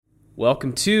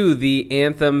Welcome to the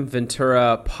Anthem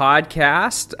Ventura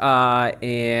podcast,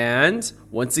 and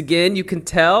once again, you can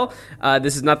tell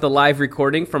this is not the live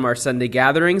recording from our Sunday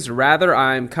gatherings. Rather,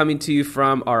 I'm coming to you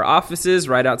from our offices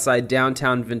right outside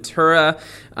downtown Ventura.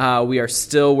 We are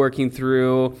still working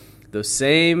through those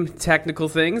same technical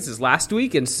things as last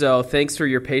week, and so thanks for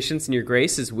your patience and your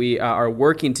grace as we are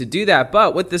working to do that.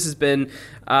 But what this has been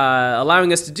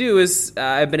allowing us to do is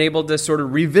I've been able to sort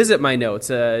of revisit my notes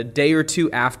a day or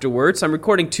two afterwards. So I'm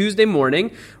recording Tuesday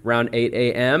morning around 8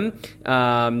 a.m.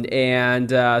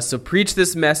 So preach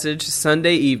this message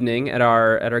Sunday evening at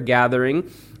our gathering.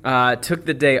 Took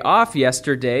the day off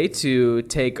yesterday to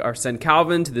take our son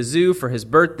Calvin to the zoo for his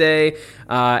birthday,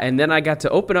 and then I got to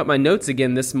open up my notes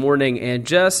again this morning and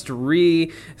just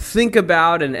think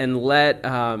about and let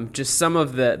just some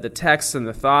of the texts and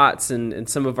the thoughts and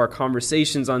some of our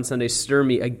conversations on Sunday stir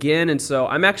me again. And so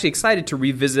I'm actually excited to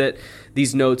revisit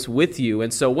these notes with you.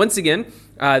 And so once again,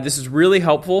 this is really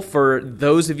helpful for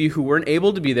those of you who weren't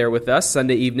able to be there with us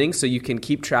Sunday evening, so you can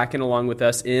keep tracking along with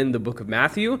us in the book of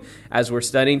Matthew as we're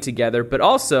studying together. But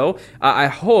also, I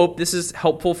hope this is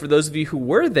helpful for those of you who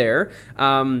were there.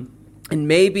 And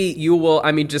maybe you will,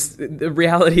 just the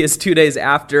reality is 2 days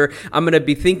after, I'm going to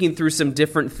be thinking through some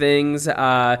different things.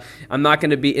 I'm not going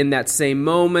to be in that same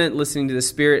moment, listening to the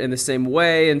Spirit in the same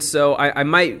way. And so I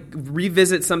might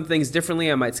revisit some things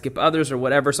differently. I might skip others or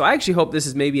whatever. So I actually hope this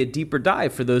is maybe a deeper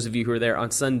dive for those of you who are there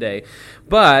on Sunday.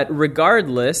 But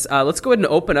regardless, let's go ahead and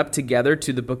open up together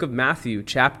to the book of Matthew,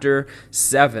 chapter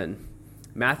 7.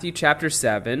 Matthew chapter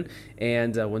 7,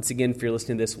 and once again, if you're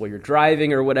listening to this while you're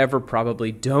driving or whatever,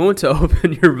 probably don't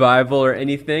open your Bible or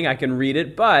anything. I can read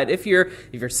it, but if you're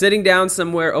sitting down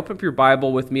somewhere, open up your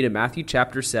Bible with me to Matthew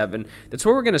chapter 7. That's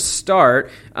where we're going to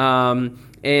start.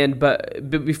 But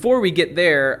before we get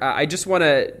there, I just want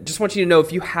you to know,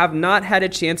 if you have not had a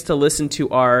chance to listen to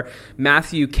our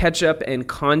Matthew Catch Up and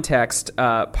Context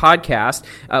podcast,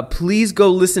 please go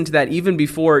listen to that even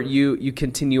before you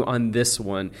continue on this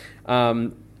one.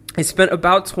 I spent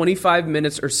about 25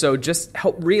 minutes or so just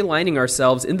realigning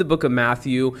ourselves in the book of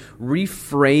Matthew,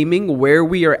 reframing where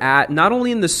we are at, not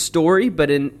only in the story, but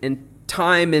in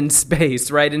time and space,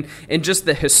 right? And just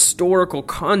the historical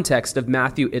context of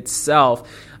Matthew itself.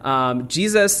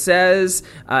 Jesus says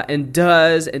and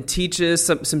does and teaches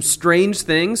some strange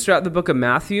things throughout the book of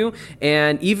Matthew,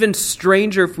 and even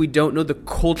stranger if we don't know the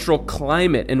cultural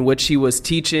climate in which he was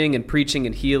teaching and preaching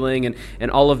and healing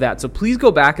and all of that. So please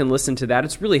go back and listen to that.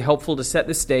 It's really helpful to set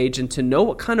the stage and to know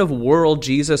what kind of world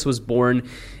Jesus was born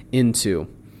into.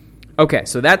 Okay,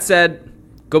 so that said,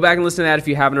 go back and listen to that if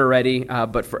you haven't already.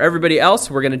 But for everybody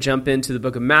else, we're going to jump into the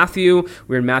book of Matthew.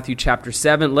 We're in Matthew chapter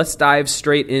 7. Let's dive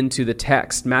straight into the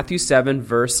text. Matthew 7,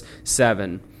 verse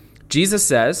 7. Jesus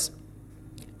says,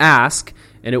 "Ask,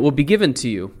 and it will be given to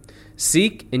you.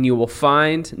 Seek, and you will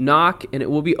find. Knock, and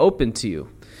it will be opened to you.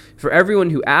 For everyone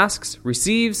who asks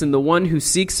receives, and the one who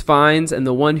seeks finds, and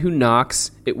the one who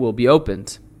knocks, it will be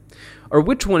opened. Or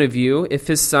which one of you, if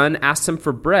his son asks him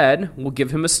for bread, will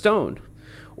give him a stone?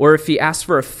 Or if he asks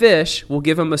for a fish, we'll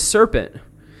give him a serpent.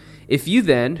 If you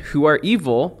then, who are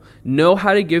evil, know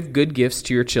how to give good gifts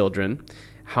to your children,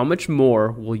 how much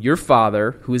more will your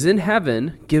Father, who is in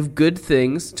heaven, give good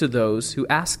things to those who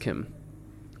ask him?"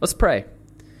 Let's pray.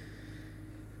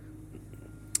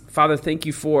 Father, thank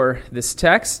you for this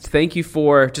text. Thank you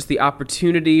for just the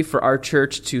opportunity for our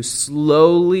church to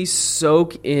slowly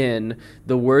soak in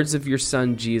the words of your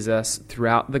Son, Jesus,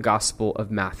 throughout the Gospel of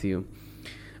Matthew.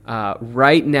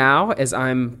 Right now, as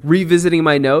I'm revisiting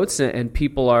my notes and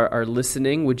people are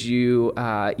listening, would you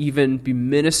even be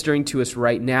ministering to us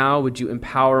right now? Would you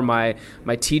empower my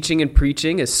teaching and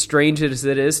preaching, as strange as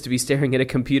it is to be staring at a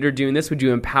computer doing this? Would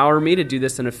you empower me to do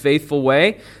this in a faithful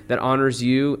way that honors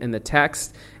you and the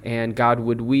text? And God,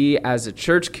 would we as a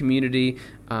church community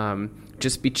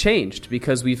just be changed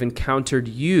because we've encountered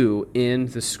you in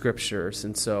the Scriptures?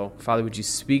 And so, Father, would you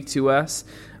speak to us?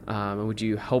 And would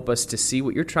you help us to see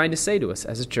what you're trying to say to us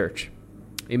as a church?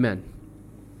 Amen.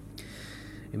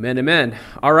 Amen, amen.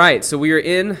 All right, so we are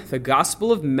in the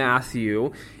Gospel of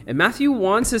Matthew, and Matthew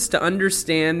wants us to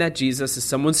understand that Jesus is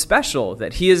someone special,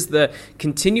 that he is the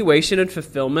continuation and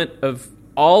fulfillment of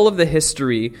all of the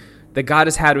history that God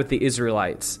has had with the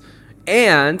Israelites.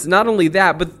 And not only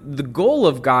that, but the goal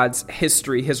of God's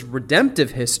history, his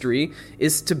redemptive history,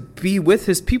 is to be with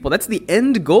his people. That's the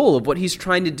end goal of what he's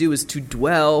trying to do, is to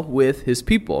dwell with his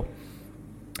people.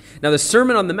 Now, the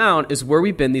Sermon on the Mount is where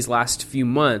we've been these last few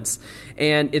months,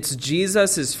 and it's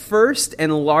Jesus' first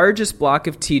and largest block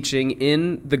of teaching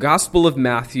in the Gospel of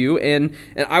Matthew, and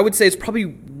I would say it's probably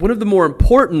one of the more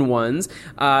important ones.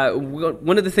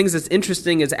 One of the things that's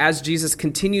interesting is as Jesus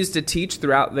continues to teach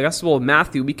throughout the Gospel of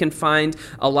Matthew, we can find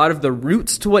a lot of the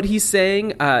roots to what he's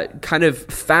saying kind of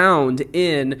found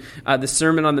in the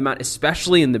Sermon on the Mount,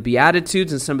 especially in the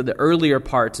Beatitudes and some of the earlier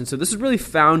parts, and so this is really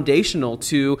foundational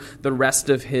to the rest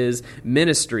of his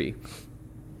ministry.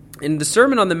 And the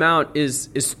Sermon on the Mount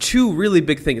is two really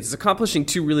big things. It's accomplishing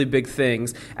two really big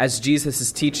things as Jesus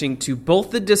is teaching to both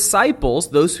the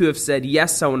disciples, those who have said,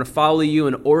 yes, I want to follow you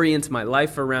and orient my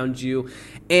life around you,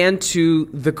 and to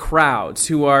the crowds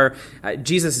who are,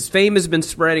 Jesus' fame has been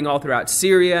spreading all throughout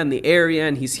Syria and the area,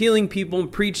 and he's healing people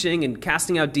and preaching and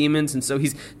casting out demons, and so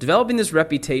he's developing this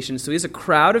reputation. So he has a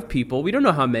crowd of people, we don't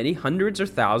know how many, hundreds or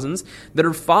thousands, that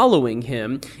are following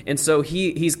him, and so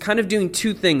he's kind of doing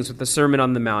two things with the Sermon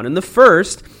on the Mount. And the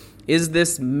first is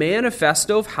this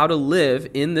manifesto of how to live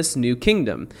in this new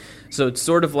kingdom. So it's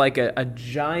sort of like a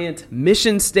giant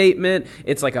mission statement.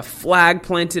 It's like a flag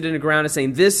planted in the ground and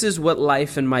saying, this is what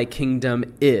life in my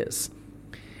kingdom is.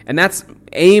 And that's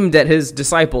aimed at his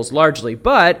disciples largely,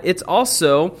 but it's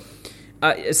also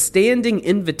a standing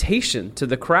invitation to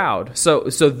the crowd. So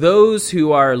those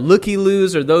who are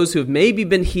looky-loos, or those who have maybe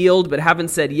been healed but haven't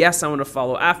said, yes, I want to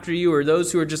follow after you, or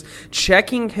those who are just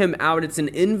checking him out, it's an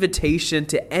invitation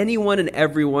to anyone and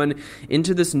everyone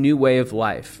into this new way of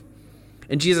life.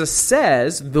 And Jesus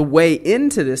says the way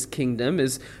into this kingdom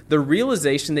is the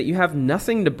realization that you have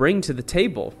nothing to bring to the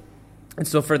table. And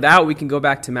so for that, we can go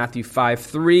back to Matthew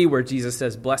 5:3, where Jesus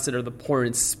says, blessed are the poor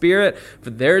in spirit, for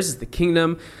theirs is the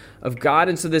kingdom of God.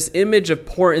 And so this image of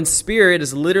poor in spirit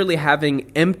is literally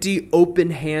having empty, open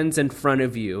hands in front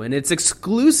of you. And it's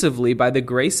exclusively by the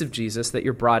grace of Jesus that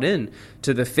you're brought in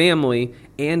to the family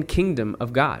and kingdom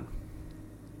of God.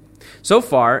 So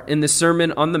far, in the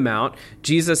Sermon on the Mount,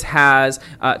 Jesus has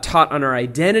taught on our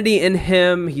identity in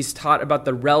him. He's taught about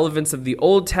the relevance of the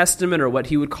Old Testament, or what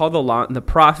he would call the law and the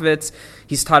prophets.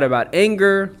 He's taught about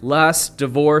anger, lust,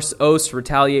 divorce, oaths,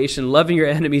 retaliation, loving your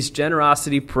enemies,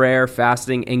 generosity, prayer,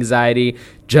 fasting, anxiety,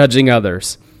 judging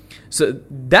others. So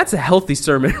that's a healthy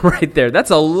sermon right there.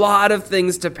 That's a lot of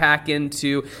things to pack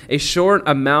into a short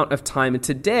amount of time. And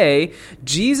today,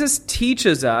 Jesus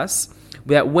teaches us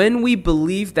that when we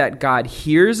believe that God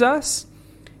hears us,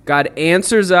 God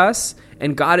answers us,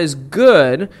 and God is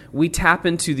good, we tap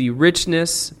into the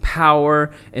richness,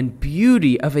 power, and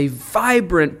beauty of a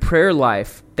vibrant prayer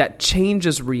life that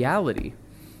changes reality.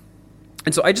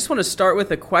 And so I just want to start with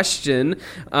a question,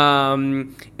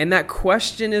 and that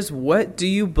question is, what do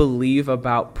you believe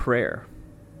about prayer?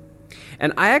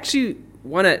 And I actually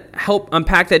want to help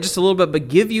unpack that just a little bit, but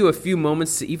give you a few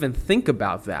moments to even think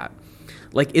about that.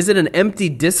 Like, is it an empty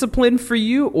discipline for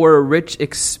you or a rich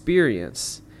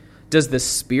experience? Does the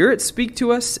Spirit speak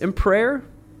to us in prayer?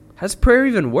 How does prayer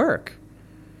even work?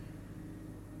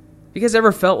 You guys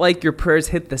ever felt like your prayers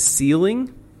hit the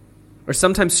ceiling? Or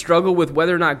sometimes struggle with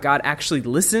whether or not God actually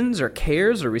listens or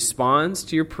cares or responds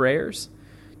to your prayers?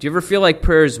 Do you ever feel like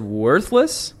prayer is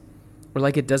worthless or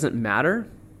like it doesn't matter?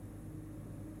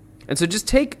 And so just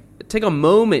take a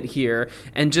moment here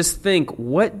and just think,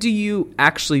 what do you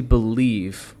actually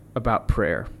believe about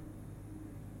prayer?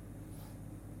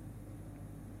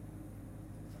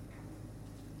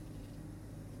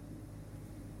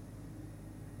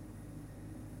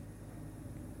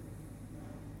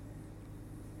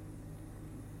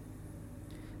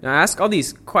 Now, I ask all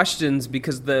these questions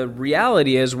because the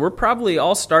reality is we're probably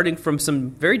all starting from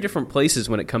some very different places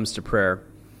when it comes to prayer.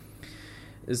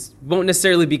 This won't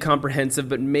necessarily be comprehensive,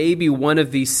 but maybe one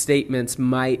of these statements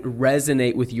might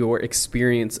resonate with your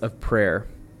experience of prayer.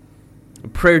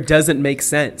 Prayer doesn't make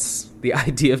sense. The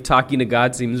idea of talking to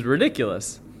God seems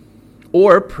ridiculous.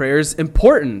 Or prayer's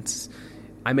important.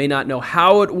 I may not know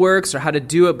how it works or how to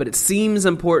do it, but it seems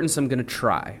important, so I'm going to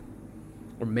try.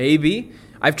 Or maybe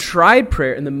I've tried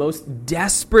prayer in the most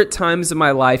desperate times of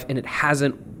my life and it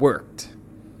hasn't worked.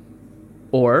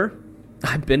 Or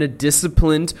I've been a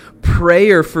disciplined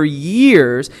prayer for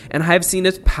years and I've seen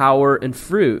its power and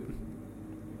fruit.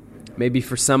 Maybe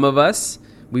for some of us,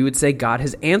 we would say God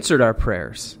has answered our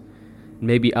prayers.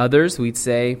 Maybe others, we'd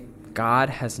say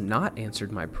God has not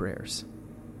answered my prayers.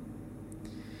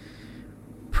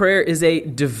 Prayer is a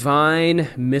divine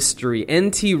mystery.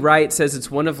 N.T. Wright says it's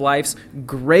one of life's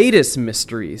greatest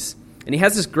mysteries. And he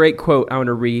has this great quote I want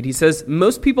to read. He says,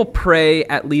 most people pray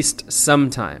at least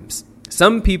sometimes.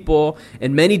 Some people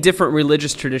in many different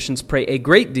religious traditions pray a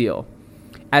great deal.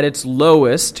 At its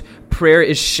lowest, prayer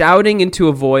is shouting into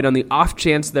a void on the off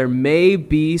chance there may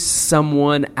be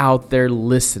someone out there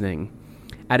listening.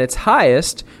 At its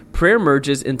highest, prayer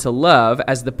merges into love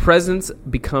as the presence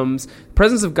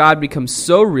of God becomes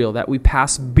so real that we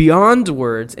pass beyond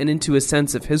words and into a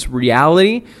sense of his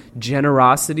reality,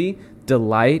 generosity,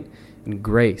 delight, and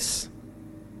grace.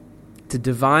 It's a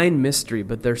divine mystery,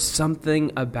 but there's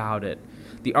something about it.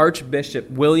 The Archbishop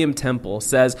William Temple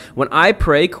says, "When I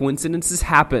pray, coincidences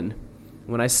happen.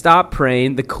 When I stop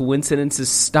praying, the coincidences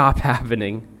stop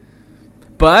happening."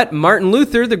 But Martin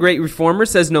Luther, the great reformer,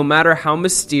 says no matter how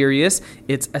mysterious,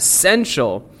 it's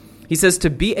essential. He says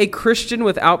to be a Christian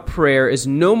without prayer is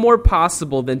no more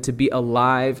possible than to be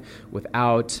alive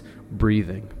without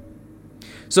breathing.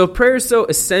 So if prayer is so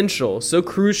essential, so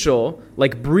crucial,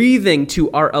 like breathing to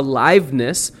our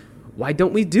aliveness, why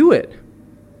don't we do it?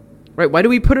 Right? Why do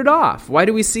we put it off? Why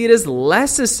do we see it as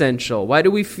less essential? Why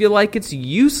do we feel like it's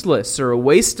useless or a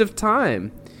waste of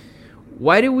time?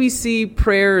 Why do we see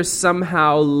prayer as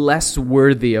somehow less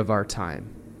worthy of our time?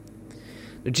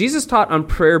 Now, Jesus taught on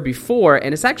prayer before,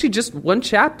 and it's actually just one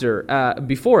chapter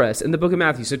before us in the book of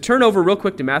Matthew. So turn over real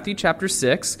quick to Matthew chapter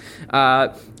 6,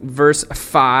 verse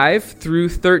 5 through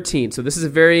 13. So this is a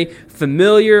very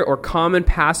familiar or common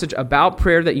passage about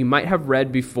prayer that you might have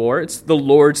read before. It's the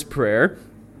Lord's Prayer.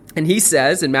 And he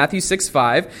says in Matthew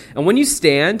 6:5, "And when you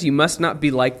stand, you must not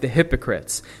be like the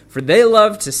hypocrites, for they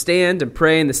love to stand and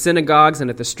pray in the synagogues and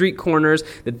at the street corners,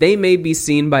 that they may be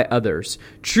seen by others.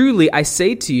 Truly, I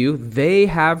say to you, they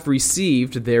have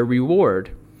received their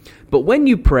reward. But when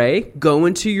you pray, go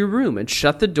into your room and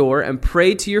shut the door and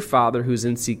pray to your Father who's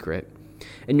in secret.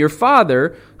 And your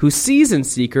Father, who sees in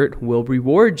secret, will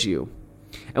reward you.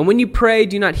 And when you pray,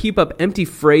 do not heap up empty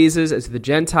phrases as the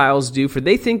Gentiles do, for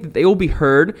they think that they will be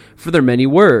heard for their many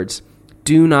words.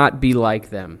 Do not be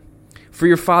like them. For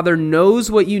your Father knows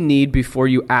what you need before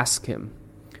you ask him.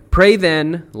 Pray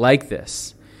then like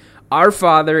this: Our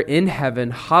Father in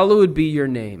heaven, hallowed be your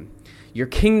name. Your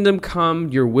kingdom come,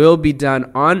 your will be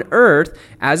done on earth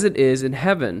as it is in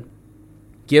heaven.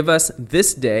 Give us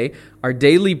this day our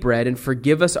daily bread, and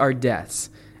forgive us our debts,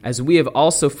 as we have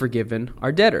also forgiven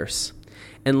our debtors.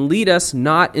 And lead us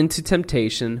not into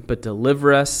temptation, but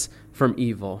deliver us from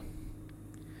evil."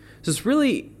 So it's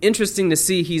really interesting to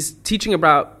see he's teaching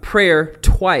about prayer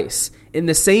twice in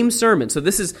the same sermon. So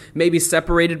this is maybe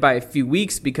separated by a few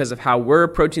weeks because of how we're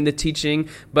approaching the teaching.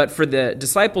 But for the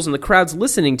disciples and the crowds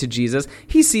listening to Jesus,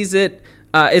 he sees it,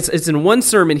 it's in one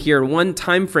sermon here, one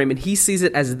time frame, and he sees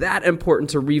it as that important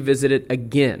to revisit it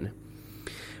again.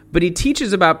 But he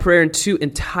teaches about prayer in two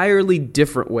entirely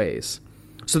different ways.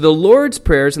 So the Lord's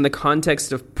Prayer is in the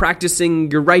context of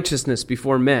practicing your righteousness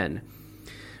before men,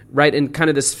 right? And kind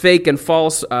of this fake and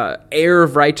false air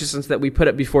of righteousness that we put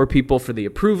up before people for the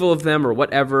approval of them or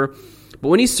whatever. But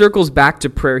when he circles back to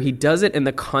prayer, he does it in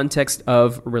the context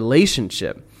of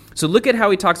relationship. So look at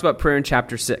how he talks about prayer in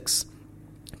chapter 6.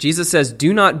 Jesus says,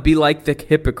 "Do not be like the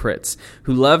hypocrites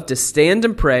who love to stand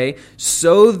and pray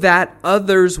so that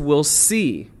others will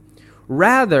see.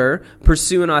 Rather,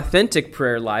 pursue an authentic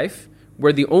prayer life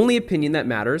where the only opinion that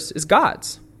matters is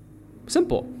God's."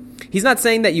 Simple. He's not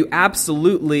saying that you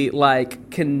absolutely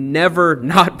can never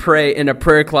not pray in a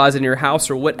prayer closet in your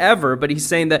house or whatever, but he's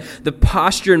saying that the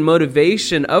posture and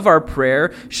motivation of our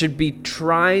prayer should be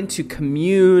trying to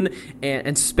commune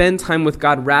and spend time with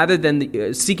God rather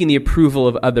than seeking the approval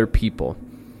of other people.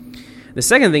 The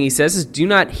second thing he says is do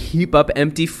not heap up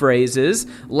empty phrases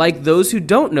like those who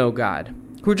don't know God,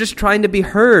 who are just trying to be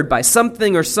heard by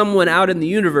something or someone out in the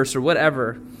universe or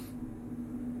whatever.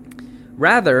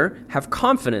 Rather, have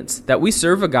confidence that we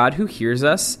serve a God who hears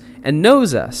us and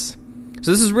knows us.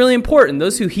 So this is really important.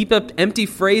 Those who heap up empty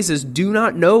phrases do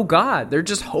not know God. They're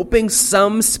just hoping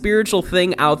some spiritual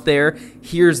thing out there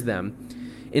hears them.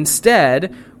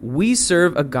 Instead, we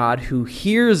serve a God who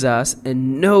hears us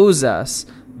and knows us.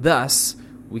 Thus,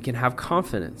 we can have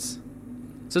confidence.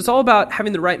 So it's all about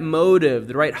having the right motive,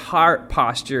 the right heart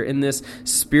posture in this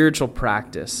spiritual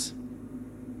practice.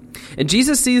 And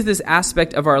Jesus sees this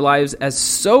aspect of our lives as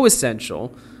so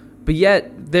essential, but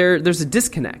yet there's a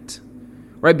disconnect.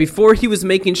 Right? Before he was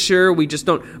making sure we just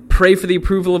don't pray for the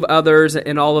approval of others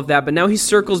and all of that, but now he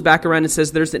circles back around and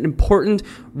says there's an important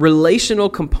relational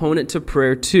component to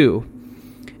prayer too.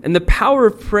 And the power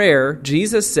of prayer,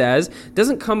 Jesus says,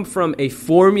 doesn't come from a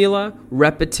formula,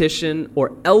 repetition,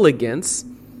 or elegance,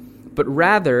 but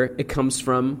rather it comes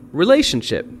from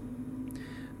relationship.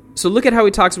 So look at how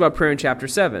he talks about prayer in chapter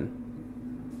 7.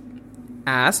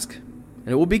 Ask, and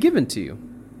it will be given to you.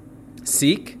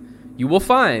 Seek, you will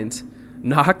find.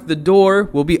 Knock, the door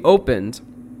will be opened.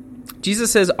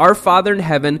 Jesus says, our Father in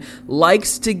heaven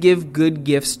likes to give good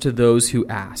gifts to those who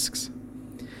asks.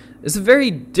 It's a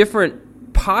very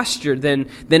different posture than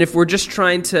if we're just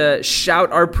trying to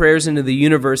shout our prayers into the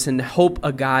universe and hope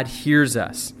a God hears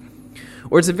us.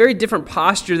 Or it's a very different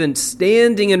posture than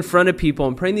standing in front of people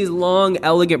and praying these long,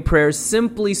 elegant prayers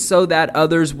simply so that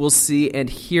others will see and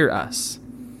hear us.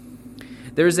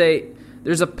 There's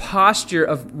a posture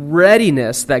of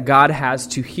readiness that God has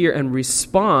to hear and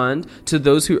respond to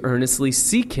those who earnestly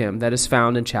seek him that is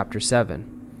found in chapter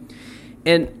 7.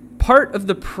 And part of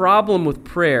the problem with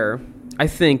prayer, I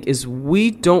think, is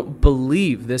we don't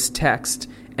believe this text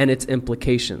and its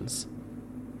implications.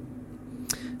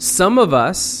 Some of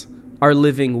us are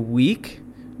living weak,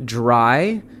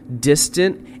 dry,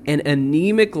 distant, and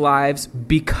anemic lives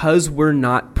because we're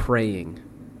not praying.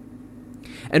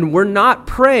 And we're not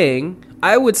praying,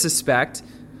 I would suspect,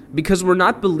 because we're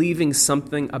not believing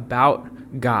something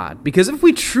about God. Because if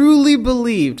we truly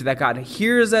believed that God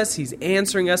hears us, he's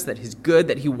answering us, that he's good,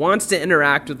 that he wants to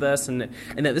interact with us, and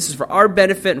that this is for our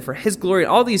benefit and for his glory,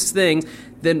 and all these things,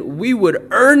 then we would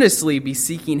earnestly be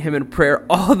seeking him in prayer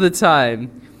all the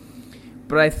time.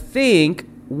 But I think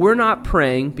we're not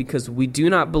praying because we do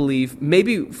not believe,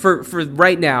 maybe for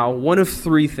right now, one of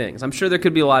three things. I'm sure there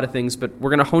could be a lot of things, but we're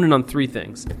going to hone in on three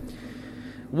things.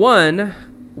 One,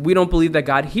 we don't believe that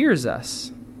God hears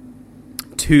us.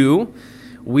 Two,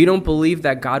 we don't believe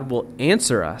that God will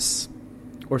answer us.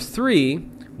 Or three,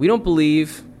 we don't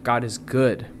believe God is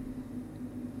good.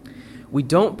 We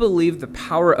don't believe the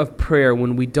power of prayer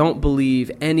when we don't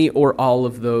believe any or all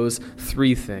of those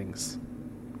three things.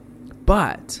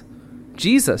 But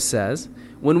Jesus says,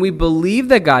 when we believe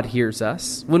that God hears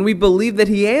us, when we believe that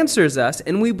he answers us,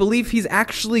 and we believe he's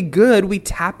actually good, we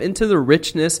tap into the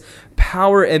richness,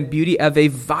 power, and beauty of a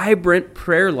vibrant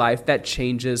prayer life that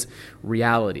changes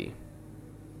reality.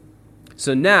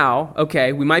 So now,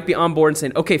 okay, we might be on board and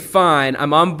saying, okay, fine,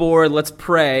 I'm on board, let's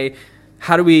pray.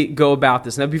 How do we go about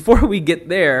this? Now, before we get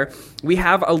there, we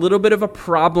have a little bit of a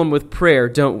problem with prayer,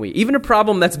 don't we? Even a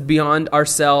problem that's beyond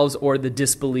ourselves or the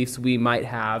disbeliefs we might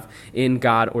have in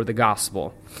God or the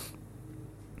gospel.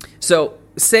 So,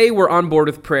 say we're on board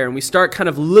with prayer and we start kind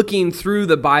of looking through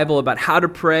the Bible about how to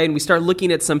pray, and we start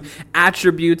looking at some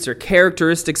attributes or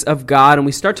characteristics of God, and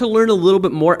we start to learn a little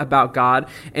bit more about God,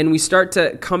 and we start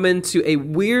to come into a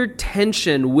weird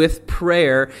tension with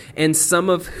prayer and some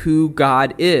of who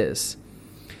God is.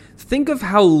 Think of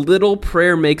how little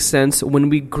prayer makes sense when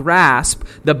we grasp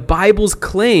the Bible's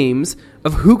claims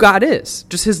of who God is,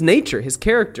 just his nature, his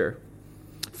character.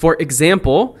 For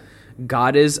example,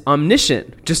 God is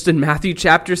omniscient. Just in Matthew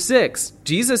chapter 6,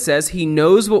 Jesus says he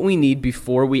knows what we need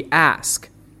before we ask.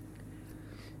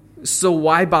 So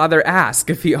why bother ask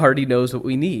if he already knows what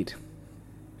we need?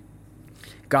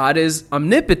 God is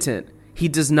omnipotent. He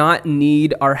does not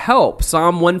need our help.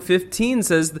 Psalm 115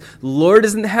 says, the Lord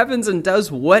is in the heavens and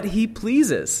does what he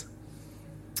pleases.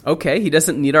 Okay, he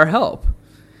doesn't need our help.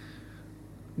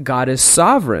 God is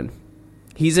sovereign.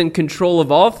 He's in control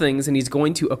of all things, and he's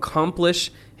going to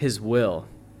accomplish his will.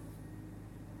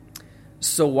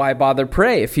 So why bother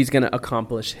pray if he's going to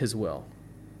accomplish his will?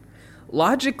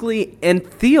 Logically and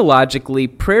theologically,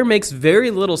 prayer makes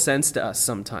very little sense to us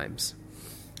sometimes.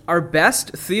 Our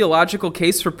best theological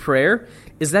case for prayer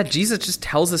is that Jesus just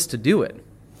tells us to do it,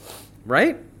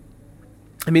 right?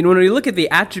 I mean, when we look at the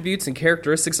attributes and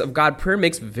characteristics of God, prayer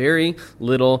makes very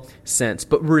little sense.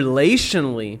 But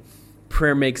relationally,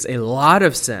 prayer makes a lot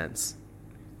of sense.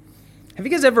 Have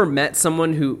you guys ever met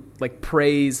someone who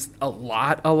prays a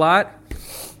lot?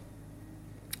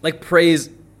 Prays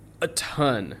a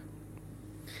ton.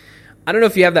 I don't know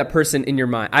if you have that person in your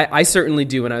mind. I certainly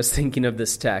do when I was thinking of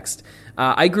this text.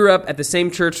 I grew up at the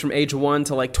same church from age 1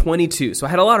 to 22. So I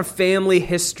had a lot of family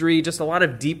history, just a lot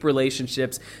of deep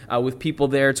relationships with people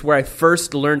there. It's where I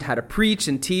first learned how to preach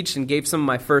and teach and gave some of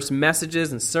my first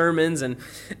messages and sermons. And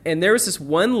there was this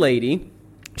one lady.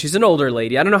 She's an older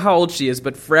lady. I don't know how old she is,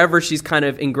 but forever she's kind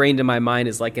of ingrained in my mind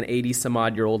as like an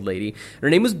 80-some-odd-year-old lady. Her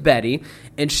name was Betty,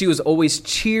 and she was always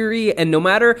cheery, and no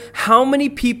matter how many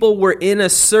people were in a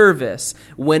service,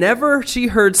 whenever she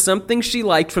heard something she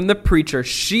liked from the preacher,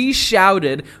 she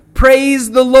shouted,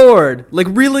 "Praise the Lord,"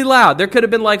 really loud. There could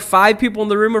have been 5 people in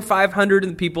the room or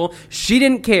 500 people. She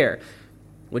didn't care.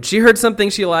 When she heard something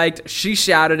she liked, she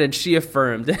shouted and she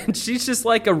affirmed. And she's just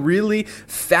a really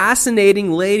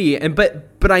fascinating lady.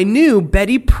 But I knew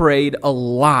Betty prayed a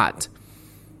lot.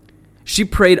 She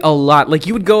prayed a lot.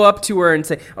 You would go up to her and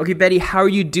say, "Okay, Betty, how are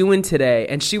you doing today?"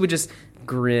 And she would just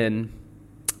grin.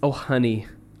 "Oh, honey,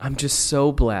 I'm just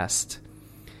so blessed."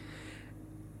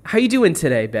 "How you doing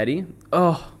today, Betty?"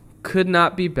 "Oh, could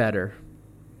not be better."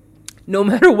 No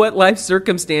matter what life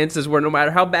circumstances were, no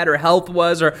matter how bad her health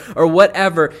was or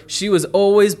whatever, she was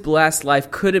always blessed. Life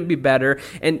couldn't be better.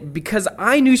 And because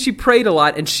I knew she prayed a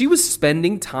lot and she was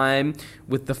spending time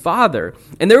with the Father.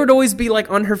 And there would always be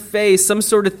like on her face some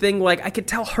sort of thing like I could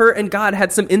tell her and God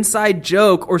had some inside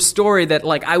joke or story that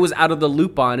like I was out of the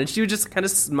loop on. And she would just kind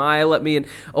of smile at me and,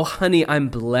 oh, honey, I'm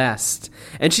blessed.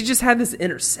 And she just had this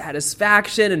inner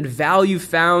satisfaction and value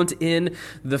found in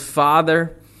the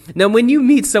Father. Now, when you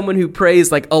meet someone who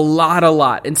prays like a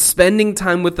lot, and spending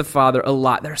time with the Father a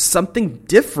lot, there's something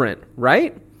different,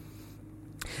 right?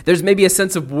 There's maybe a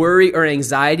sense of worry or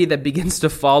anxiety that begins to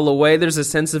fall away. There's a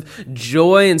sense of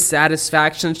joy and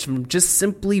satisfaction from just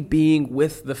simply being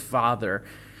with the Father.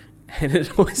 And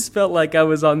it always felt like I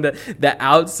was on the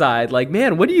outside, like,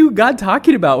 man, what are you, God,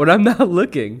 talking about when I'm not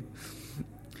looking?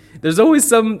 There's always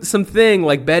something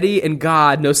like Betty and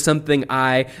God know something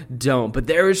I don't. But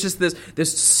there was just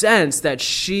this sense that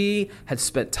she had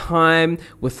spent time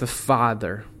with the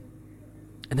Father.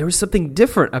 And there was something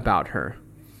different about her.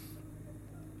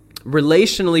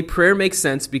 Relationally, prayer makes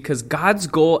sense because God's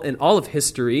goal in all of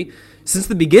history, since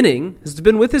the beginning, has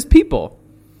been with his people.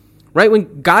 Right?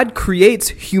 When God creates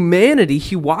humanity,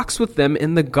 he walks with them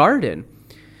in the garden.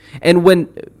 And when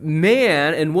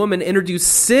man and woman introduce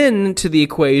sin to the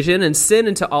equation and sin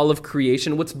into all of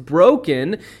creation, what's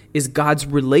broken is God's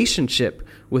relationship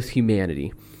with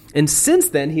humanity. And since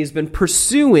then, he has been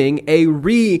pursuing a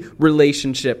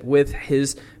relationship with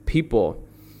his people.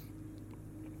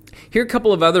 Here are a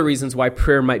couple of other reasons why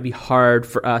prayer might be hard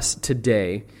for us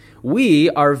today. We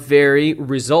are very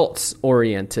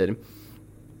results-oriented.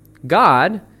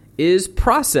 God is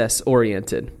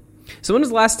process-oriented. So when was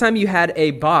the last time you had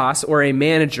a boss or a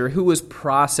manager who was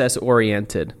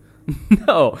process-oriented?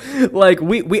 No. Like,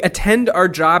 we attend our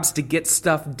jobs to get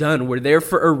stuff done. We're there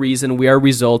for a reason. We are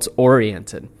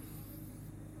results-oriented.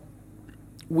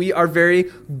 We are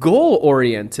very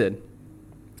goal-oriented.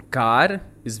 God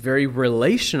is very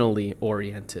relationally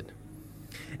oriented.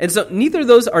 And so neither of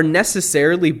those are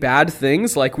necessarily bad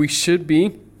things. Like, we should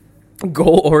be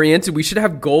goal-oriented. We should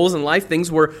have goals in life,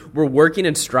 things we're working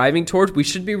and striving towards. We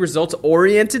should be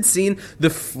results-oriented, seeing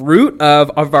the fruit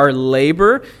of our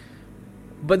labor.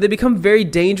 But they become very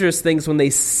dangerous things when they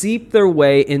seep their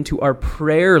way into our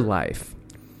prayer life.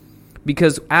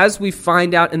 Because as we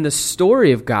find out in the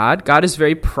story of God, God is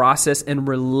very process and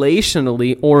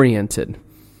relationally oriented.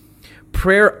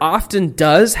 Prayer often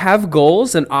does have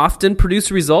goals and often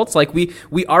produce results. Like we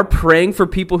are praying for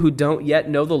people who don't yet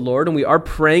know the Lord, and we are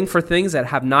praying for things that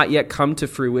have not yet come to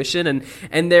fruition.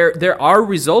 And there are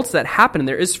results that happen, and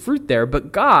there is fruit there.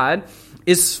 But God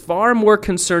is far more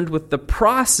concerned with the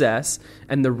process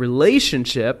and the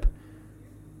relationship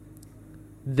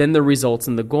than the results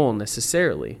and the goal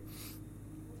necessarily.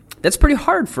 That's pretty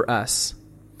hard for us.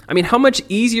 I mean, how much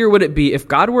easier would it be if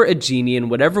God were a genie and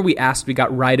whatever we asked, we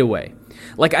got right away?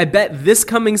 Like, I bet this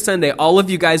coming Sunday, all of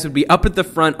you guys would be up at the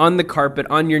front on the carpet,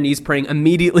 on your knees, praying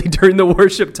immediately during the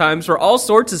worship times for all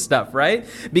sorts of stuff, right?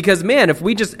 Because, man, if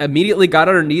we just immediately got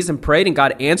on our knees and prayed and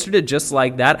God answered it just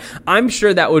like that, I'm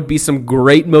sure that would be some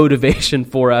great motivation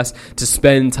for us to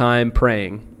spend time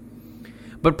praying.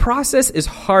 But process is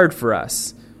hard for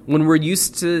us when we're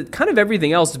used to kind of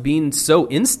everything else being so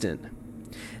instant.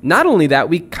 Not only that,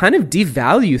 we kind of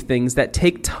devalue things that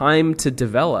take time to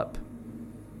develop.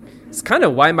 It's kind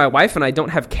of why my wife and I don't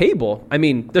have cable. I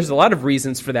mean, there's a lot of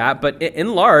reasons for that, but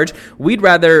in large, we'd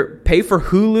rather pay for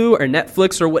Hulu or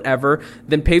Netflix or whatever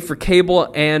than pay for cable,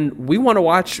 and we want to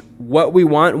watch what we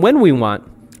want when we want,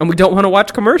 and we don't want to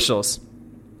watch commercials.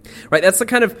 Right? That's the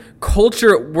kind of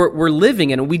culture we're living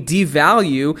in. And we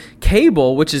devalue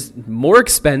cable, which is more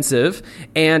expensive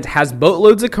and has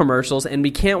boatloads of commercials, and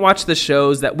we can't watch the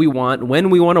shows that we want when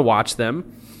we want to watch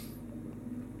them.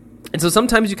 And so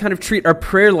sometimes you kind of treat our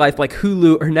prayer life like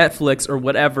Hulu or Netflix or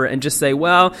whatever and just say,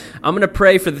 well, I'm going to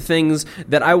pray for the things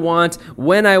that I want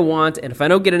when I want, and if I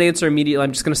don't get an answer immediately,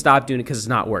 I'm just going to stop doing it because it's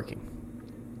not working.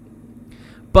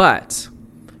 But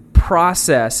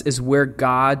process is where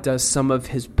God does some of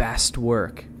his best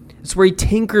work. It's where he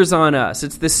tinkers on us.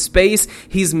 It's the space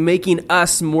he's making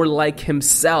us more like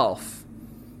himself.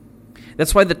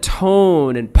 That's why the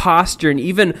tone and posture and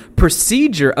even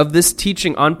procedure of this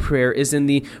teaching on prayer is in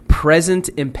the present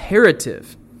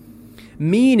imperative,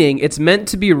 meaning it's meant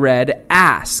to be read,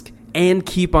 ask and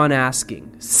keep on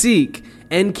asking, seek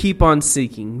and keep on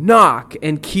seeking, knock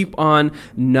and keep on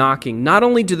knocking. Not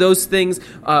only do those things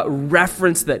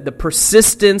reference the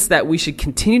persistence that we should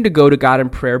continue to go to God in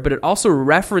prayer, but it also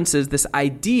references this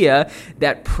idea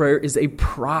that prayer is a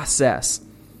process.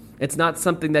 It's not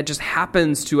something that just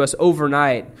happens to us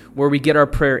overnight where we get our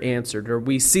prayer answered, or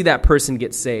we see that person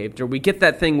get saved, or we get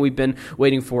that thing we've been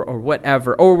waiting for, or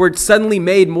whatever, or we're suddenly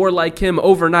made more like him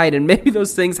overnight. And maybe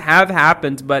those things have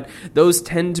happened, but those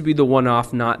tend to be the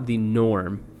one-off, not the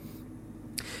norm.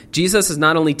 Jesus is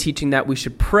not only teaching that we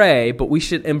should pray, but we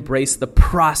should embrace the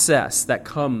process that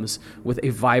comes with a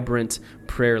vibrant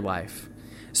prayer life.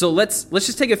 So let's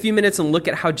just take a few minutes and look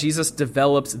at how Jesus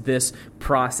develops this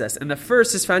process. And the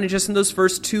first is found just in those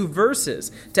first two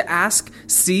verses, to ask,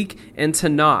 seek, and to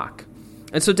knock.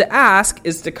 And so to ask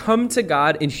is to come to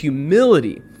God in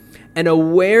humility and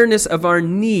awareness of our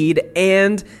need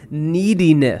and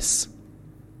neediness.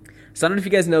 So I don't know if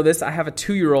you guys know this. I have a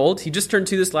 2-year-old. He just turned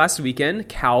 2 this last weekend,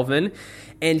 Calvin,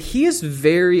 and he is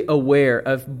very aware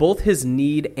of both his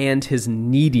need and his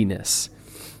neediness.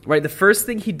 Right, the first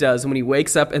thing he does when he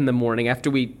wakes up in the morning,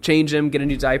 after we change him, get a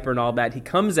new diaper and all that, he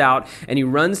comes out and he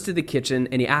runs to the kitchen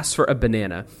and he asks for a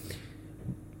banana.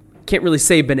 Can't really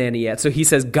say banana yet, so he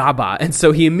says gaba. And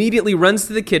so he immediately runs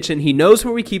to the kitchen. He knows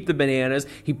where we keep the bananas.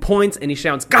 He points and he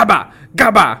shouts, gaba,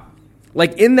 gaba.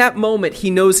 Like in that moment,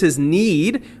 he knows his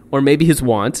need, or maybe his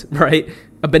want, right?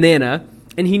 A banana.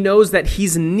 And he knows that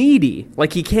he's needy,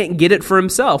 like he can't get it for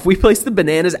himself. We place the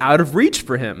bananas out of reach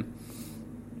for him.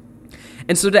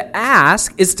 And so to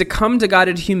ask is to come to God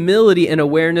in humility and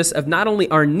awareness of not only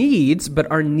our needs, but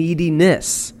our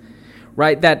neediness,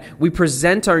 right? That we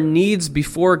present our needs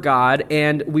before God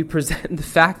and we present the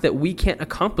fact that we can't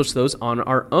accomplish those on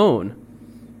our own.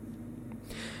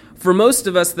 For most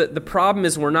of us, the problem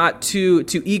is we're not too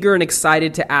eager and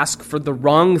excited to ask for the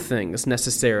wrong things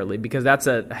necessarily, because that's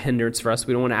a hindrance for us.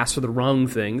 We don't want to ask for the wrong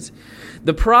things.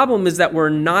 The problem is that we're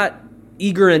not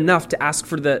eager enough to ask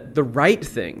for the right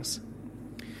things.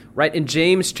 Right? In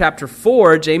James chapter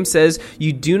 4, James says,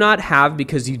 you do not have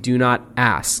because you do not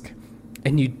ask.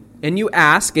 And you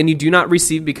ask and you do not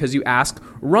receive because you ask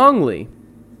wrongly.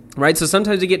 Right? So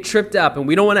sometimes we get tripped up and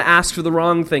we don't want to ask for the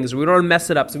wrong things. Or we don't want to mess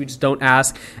it up, so we just don't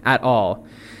ask at all.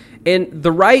 And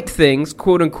the right things,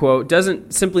 quote unquote,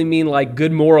 doesn't simply mean like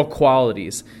good moral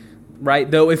qualities.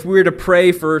 Right? Though if we were to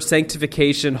pray for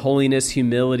sanctification, holiness,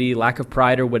 humility, lack of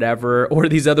pride or whatever, or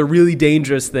these other really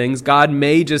dangerous things, God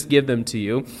may just give them to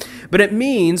you. But it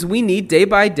means we need day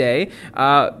by day,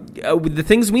 the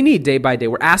things we need day by day.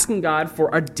 We're asking God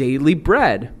for our daily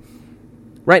bread.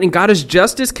 Right? And God is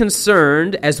just as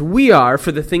concerned as we are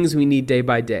for the things we need day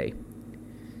by day.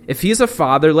 If he is a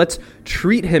father, let's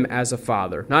treat him as a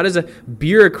father, not as a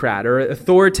bureaucrat or an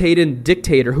authoritative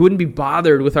dictator who wouldn't be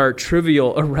bothered with our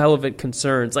trivial, irrelevant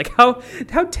concerns. Like how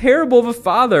terrible of a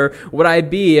father would I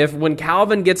be if when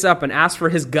Calvin gets up and asks for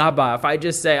his gaba, if I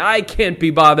just say, I can't be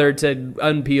bothered to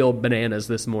unpeel bananas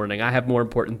this morning. I have more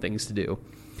important things to do.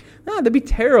 No, that'd be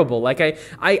terrible. Like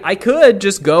I could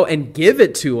just go and give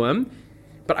it to him,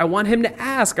 but I want him to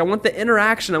ask. I want the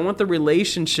interaction. I want the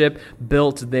relationship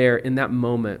built there in that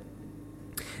moment.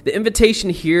 The invitation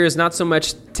here is not so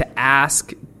much to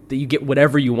ask that you get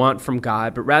whatever you want from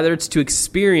God, but rather it's to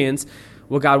experience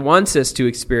what God wants us to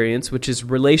experience, which is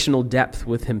relational depth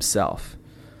with himself.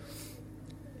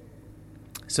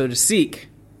 So to seek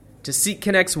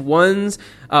connects one's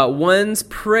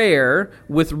prayer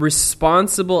with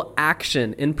responsible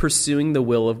action in pursuing the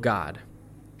will of God,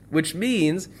 which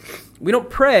means we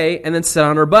don't pray and then sit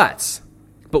on our butts,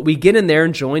 but we get in there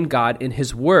and join God in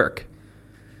his work.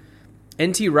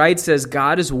 N.T. Wright says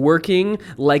God is working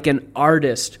like an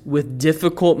artist with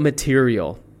difficult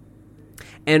material.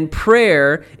 And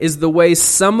prayer is the way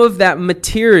some of that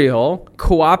material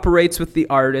cooperates with the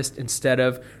artist instead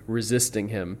of resisting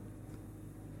him.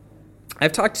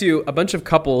 I've talked to a bunch of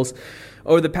couples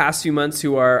over the past few months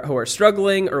who are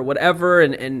struggling or whatever,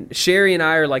 and Sherry and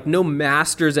I are like no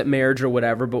masters at marriage or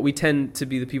whatever, but we tend to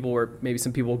be the people where maybe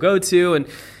some people go to,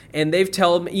 and they've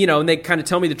told me, and they kind of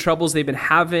tell me the troubles they've been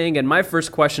having, and my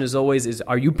first question is always,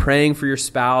 are you praying for your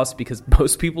spouse? Because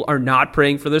most people are not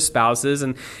praying for their spouses,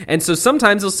 and so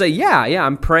sometimes they'll say, yeah,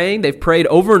 I'm praying. They've prayed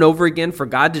over and over again for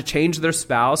God to change their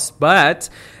spouse, but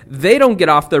they don't get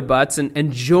off their butts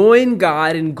and join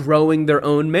God in growing their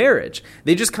own marriage.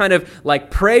 They just kind of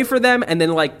like pray for them and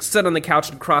then like sit on the couch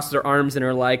and cross their arms and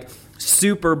are like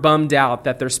super bummed out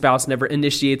that their spouse never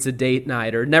initiates a date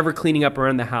night or never cleaning up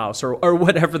around the house or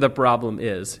whatever the problem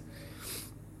is.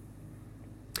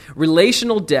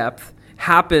 Relational depth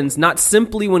happens not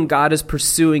simply when God is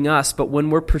pursuing us, but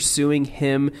when we're pursuing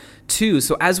him too.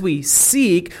 So as we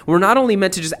seek, we're not only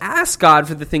meant to just ask God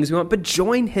for the things we want, but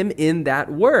join him in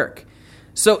that work.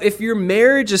 So if your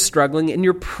marriage is struggling and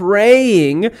you're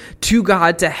praying to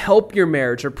God to help your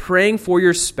marriage or praying for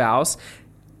your spouse,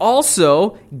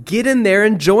 also get in there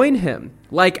and join him.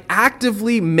 Like,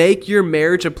 actively make your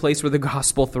marriage a place where the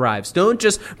gospel thrives. Don't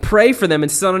just pray for them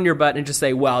and sit on your butt and just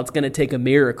say, well, it's going to take a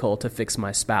miracle to fix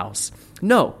my spouse.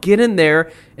 No, get in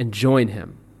there and join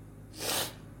him.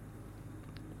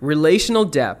 Relational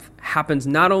depth happens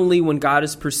not only when God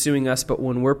is pursuing us, but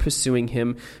when we're pursuing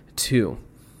him too.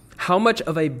 How much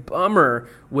of a bummer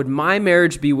would my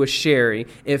marriage be with Sherry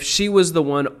if she was the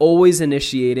one always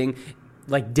initiating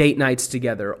like date nights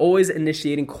together, always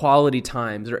initiating quality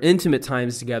times or intimate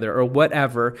times together or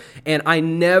whatever, and I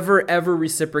never ever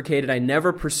reciprocated, I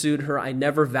never pursued her, I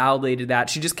never validated that.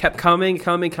 She just kept coming,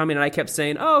 and I kept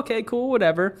saying, oh, okay, cool,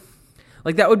 whatever.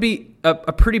 Like, that would be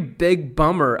a pretty big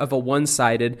bummer of a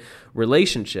one-sided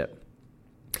relationship.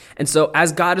 And so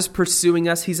as God is pursuing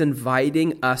us, he's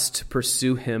inviting us to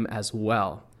pursue him as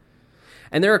well.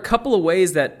 And there are a couple of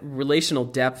ways that relational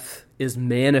depth is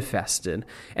manifested.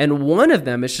 And one of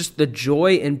them is just the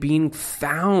joy in being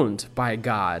found by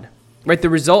God. Right? The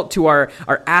result to our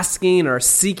asking, our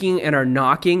seeking, and our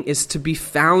knocking is to be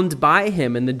found by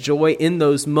him, and the joy in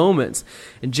those moments.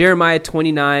 And Jeremiah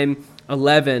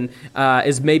 29:11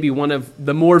 is maybe one of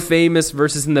the more famous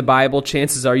verses in the Bible.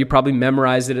 Chances are you probably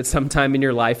memorized it at some time in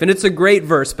your life. And it's a great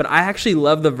verse, but I actually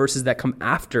love the verses that come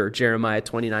after Jeremiah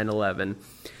 29:11.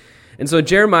 And so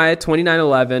Jeremiah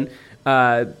 29:11,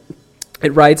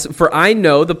 it writes, "For I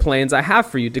know the plans I have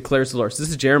for you, declares the Lord." So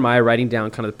this is Jeremiah writing down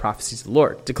kind of the prophecies of the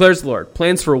Lord. Declares the Lord,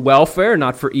 "Plans for welfare,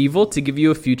 not for evil, to give you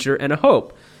a future and a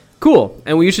hope." Cool.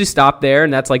 And we usually stop there,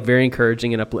 and that's like very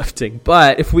encouraging and uplifting.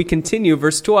 But if we continue,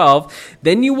 verse 12,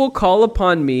 "Then you will call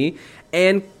upon me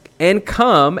and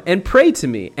come and pray to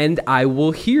me, and I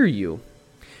will hear you.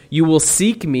 You will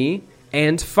seek me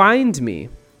and find me.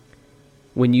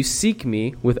 When you seek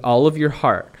me with all of your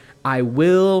heart, I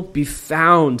will be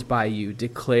found by you,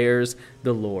 declares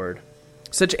the Lord."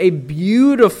 Such a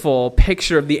beautiful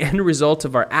picture of the end result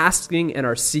of our asking and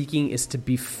our seeking is to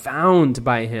be found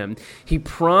by him. He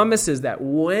promises that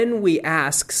when we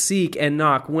ask, seek, and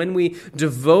knock, when we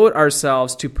devote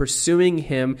ourselves to pursuing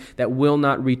him, that will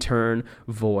not return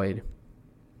void.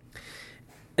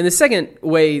 And the second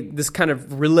way this kind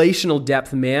of relational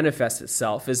depth manifests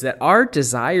itself is that our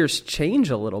desires change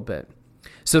a little bit.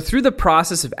 So through the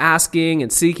process of asking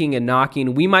and seeking and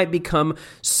knocking, we might become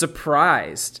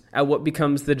surprised at what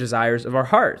becomes the desires of our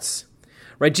hearts.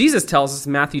 Right? Jesus tells us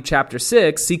in Matthew chapter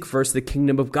 6, "Seek first the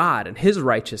kingdom of God and his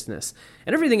righteousness,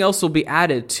 and everything else will be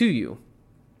added to you."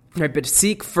 Right, but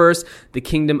seek first the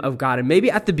kingdom of God. And maybe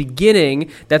at the beginning,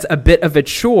 that's a bit of a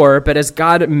chore, but as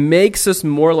God makes us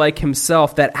more like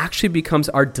himself, that actually becomes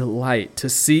our delight to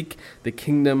seek the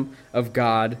kingdom of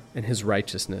God and his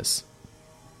righteousness.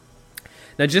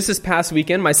 Now, just this past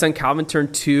weekend, my son Calvin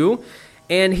turned 2,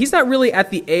 and he's not really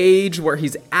at the age where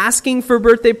he's asking for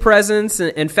birthday presents.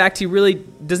 In fact, he really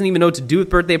doesn't even know what to do with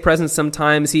birthday presents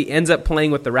sometimes. He ends up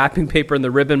playing with the wrapping paper and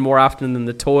the ribbon more often than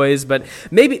the toys, but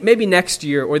maybe next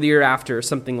year or the year after or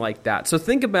something like that. So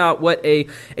think about what a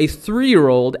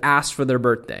 3-year-old asks for their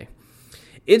birthday.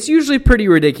 It's usually pretty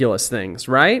ridiculous things,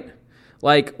 right?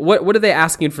 Like, what are they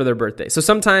asking for their birthday? So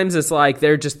sometimes it's like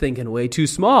they're just thinking way too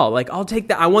small. Like, I'll take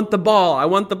that. I want the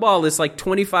ball. This like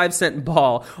 25-cent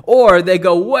ball. Or they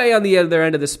go way on the other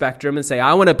end of the spectrum and say,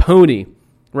 I want a pony,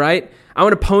 right? I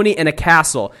want a pony and a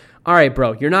castle. All right,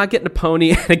 bro, you're not getting a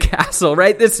pony and a castle,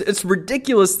 right? It's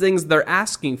ridiculous things they're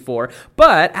asking for.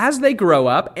 But as they grow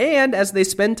up and as they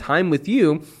spend time with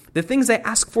you, the things they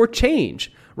ask for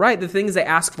change. Right? The things they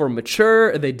ask for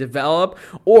mature, they develop,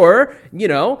 or,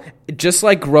 just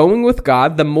like growing with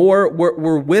God, the more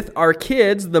we're with our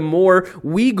kids, the more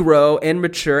we grow and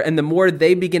mature, and the more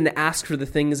they begin to ask for the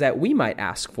things that we might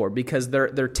ask for, because their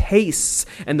tastes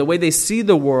and the way they see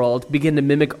the world begin to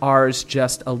mimic ours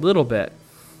just a little bit.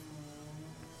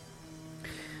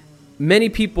 Many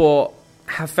people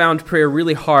have found prayer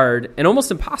really hard and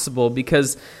almost impossible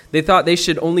because they thought they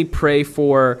should only pray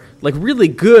for like really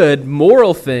good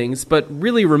moral things, but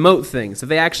really remote things that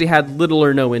they actually had little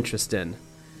or no interest in.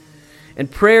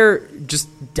 And prayer just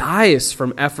dies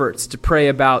from efforts to pray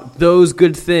about those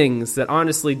good things that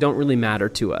honestly don't really matter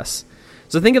to us.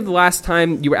 So think of the last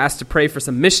time you were asked to pray for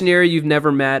some missionary you've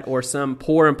never met or some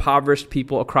poor, impoverished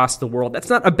people across the world. That's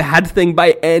not a bad thing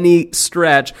by any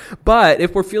stretch, but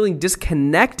if we're feeling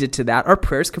disconnected to that, our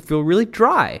prayers can feel really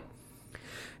dry.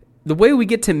 The way we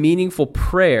get to meaningful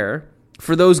prayer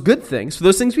for those good things, for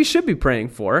those things we should be praying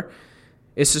for,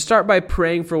 is to start by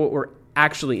praying for what we're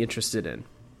actually interested in.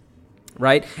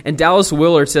 Right? And Dallas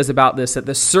Willard says about this that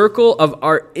the circle of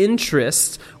our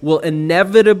interests will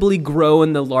inevitably grow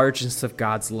in the largeness of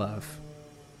God's love.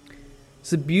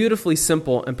 It's a beautifully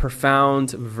simple and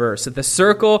profound verse. That the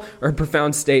circle, or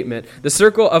profound statement, the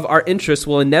circle of our interests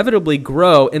will inevitably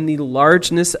grow in the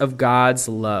largeness of God's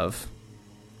love.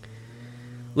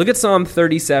 Look at Psalm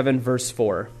 37, verse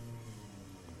 4.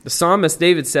 The psalmist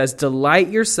David says, "Delight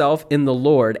yourself in the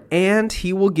Lord, and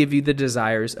he will give you the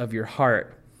desires of your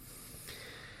heart."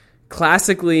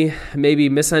 Classically, maybe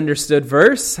misunderstood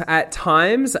verse at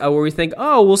times where we think,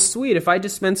 oh, well, sweet, if I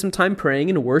just spend some time praying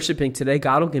and worshiping today,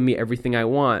 God will give me everything I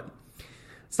want.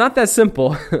 It's not that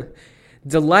simple.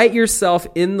 Delight yourself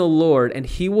in the Lord, and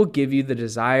he will give you the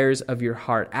desires of your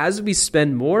heart. As we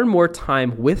spend more and more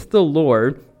time with the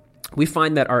Lord, we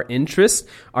find that our interests,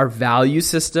 our value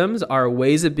systems, our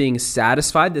ways of being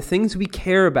satisfied, the things we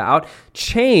care about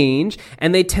change,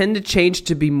 and they tend to change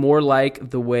to be more like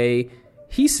the way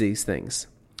he sees things.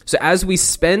 So as we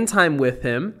spend time with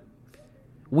him,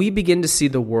 we begin to see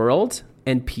the world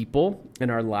and people in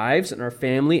our lives and our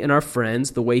family and our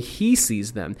friends the way he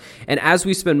sees them. And as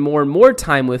we spend more and more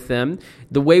time with them,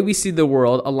 the way we see the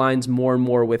world aligns more and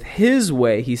more with his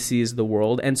way he sees the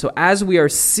world. And so as we are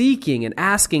seeking and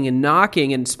asking and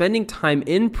knocking and spending time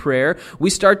in prayer, we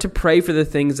start to pray for the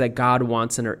things that God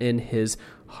wants and are in his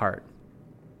heart.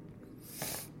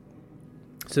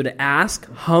 So to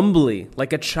ask humbly,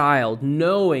 like a child,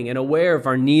 knowing and aware of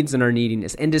our needs and our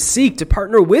neediness, and to seek to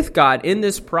partner with God in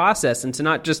this process, and to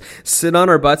not just sit on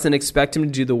our butts and expect him to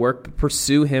do the work, but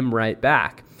pursue him right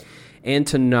back. And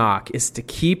to knock is to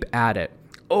keep at it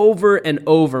over and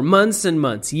over, months and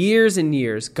months, years and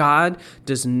years. God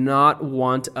does not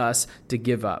want us to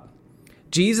give up.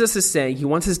 Jesus is saying he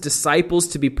wants his disciples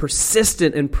to be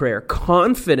persistent in prayer,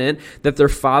 confident that their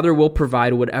Father will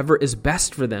provide whatever is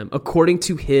best for them according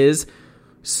to his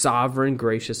sovereign,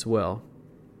 gracious will.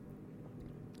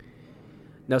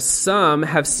 Now, some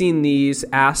have seen these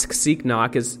ask, seek,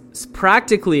 knock as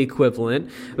practically equivalent,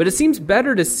 but it seems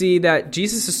better to see that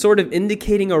Jesus is sort of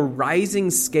indicating a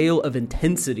rising scale of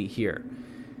intensity here.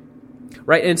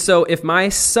 Right? And so if my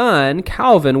son,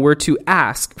 Calvin, were to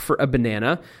ask for a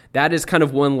banana, that is kind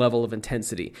of one level of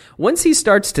intensity. Once he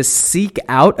starts to seek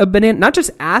out a banana, not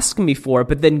just ask me for it,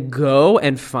 but then go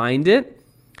and find it,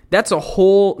 that's a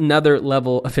whole nother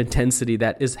level of intensity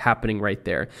that is happening right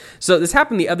there. So this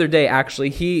happened the other day, actually.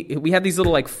 We have these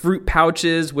little like fruit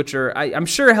pouches, which are, I'm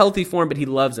sure healthy for him, but he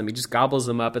loves them. He just gobbles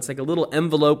them up. It's like a little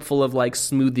envelope full of like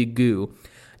smoothie goo.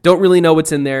 Don't really know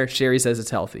what's in there. Sherry says it's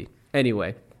healthy.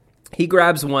 Anyway. He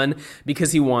grabs one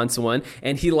because he wants one,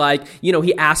 and he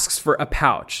asks for a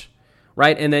pouch,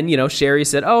 right? And then, Sherry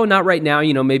said, oh, not right now,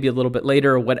 maybe a little bit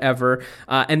later or whatever.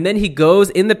 And then he goes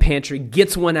in the pantry,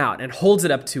 gets one out, and holds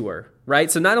it up to her, right?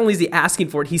 So not only is he asking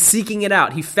for it, he's seeking it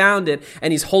out. He found it,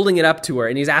 and he's holding it up to her,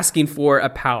 and he's asking for a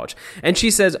pouch. And she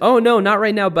says, oh, no, not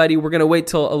right now, buddy. We're going to wait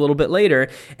till a little bit later.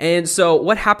 And so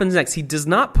what happens next? He does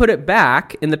not put it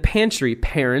back in the pantry.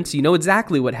 Parents, you know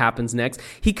exactly what happens next.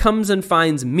 He comes and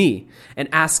finds me and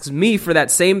asks me for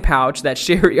that same pouch that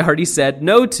Sherry already said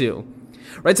no to.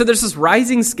 Right, so there's this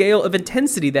rising scale of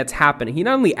intensity that's happening. He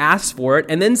not only asks for it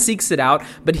and then seeks it out,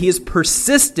 but he is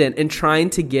persistent in trying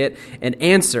to get an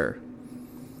answer.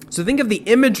 So think of the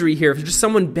imagery here of just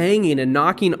someone banging and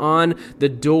knocking on the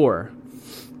door.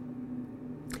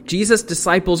 Jesus'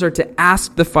 disciples are to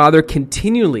ask the Father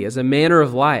continually as a manner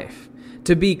of life,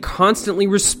 to be constantly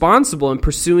responsible in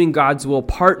pursuing God's will,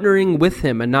 partnering with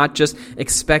him and not just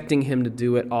expecting him to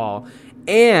do it all,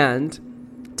 and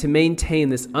to maintain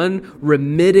this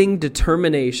unremitting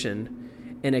determination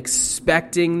in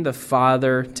expecting the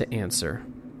Father to answer.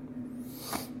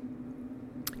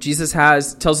 Jesus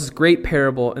tells this great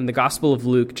parable in the Gospel of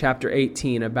Luke, chapter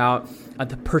 18, about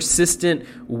the persistent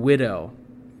widow.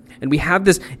 And we have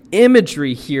this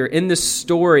imagery here in this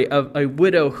story of a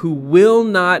widow who will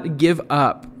not give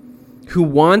up, who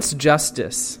wants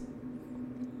justice.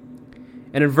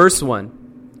 And in verse 1,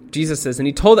 Jesus says,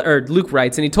 Luke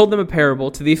writes, and he told them a parable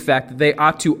to the effect that they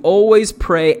ought to always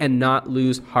pray and not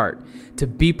lose heart, to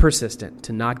be persistent,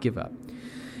 to not give up.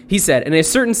 He said, in a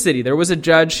certain city there was a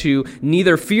judge who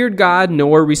neither feared God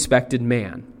nor respected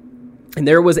man. And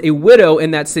there was a widow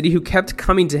in that city who kept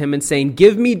coming to him and saying,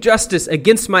 give me justice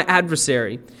against my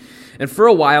adversary. And for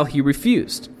a while he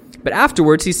refused. But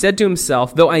afterwards he said to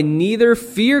himself, though I neither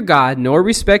fear God nor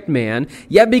respect man,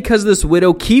 yet because this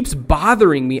widow keeps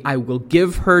bothering me, I will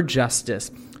give her justice,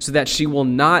 so that she will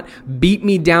not beat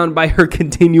me down by her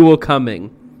continual coming.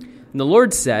 And the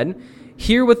Lord said,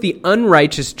 hear what the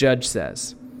unrighteous judge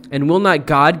says. And will not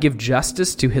God give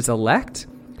justice to his elect,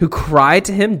 who cry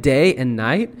to him day and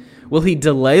night? Will he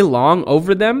delay long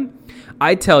over them?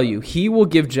 I tell you, he will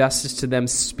give justice to them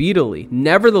speedily.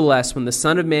 Nevertheless, when the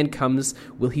Son of Man comes,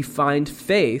 will he find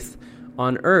faith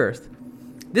on earth?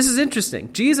 This is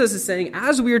interesting. Jesus is saying,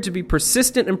 as we are to be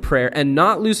persistent in prayer and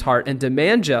not lose heart and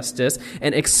demand justice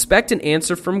and expect an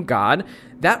answer from God,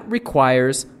 that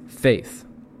requires faith.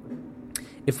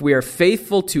 If we are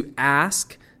faithful to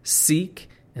ask, seek,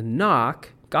 and knock,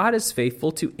 God is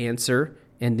faithful to answer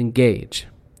and engage.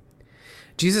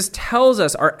 Jesus tells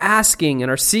us our asking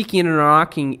and our seeking and our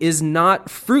knocking is not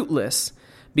fruitless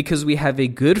because we have a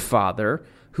good Father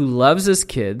who loves his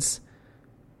kids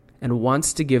and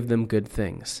wants to give them good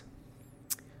things.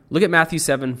 Look at Matthew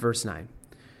 7, verse 9.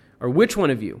 Or which one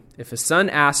of you, if a son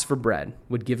asks for bread,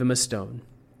 would give him a stone?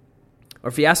 Or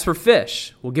if he asks for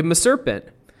fish, will give him a serpent?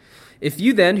 If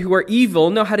you then, who are evil,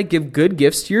 know how to give good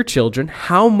gifts to your children,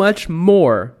 how much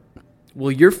more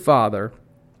will your Father,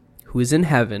 who is in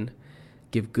heaven,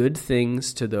 give good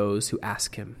things to those who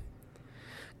ask him?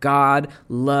 God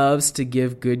loves to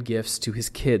give good gifts to his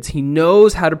kids. He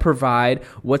knows how to provide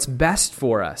what's best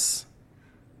for us.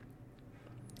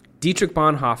 Dietrich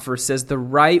Bonhoeffer says the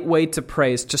right way to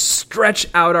pray is to stretch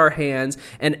out our hands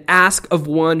and ask of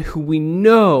one who we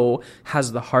know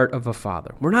has the heart of a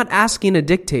father. We're not asking a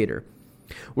dictator.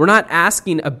 We're not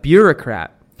asking a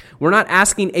bureaucrat. We're not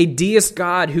asking a deist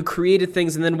God who created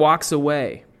things and then walks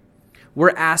away.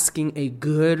 We're asking a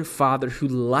good Father who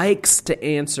likes to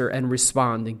answer and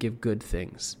respond and give good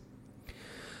things.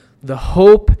 The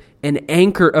hope and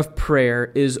anchor of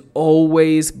prayer is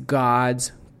always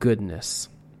God's goodness.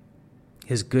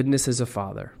 His goodness as a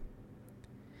Father.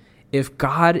 If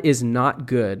God is not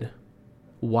good,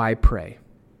 why pray?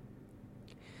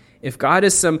 If God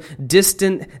is some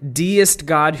distant deist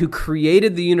God who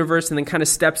created the universe and then kind of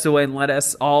steps away and let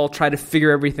us all try to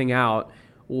figure everything out,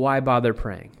 why bother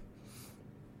praying?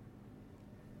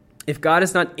 If God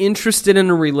is not interested in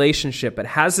a relationship but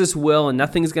has his will and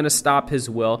nothing's going to stop his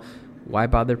will, why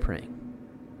bother praying?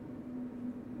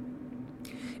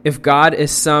 If God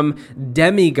is some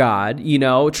demigod,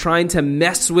 trying to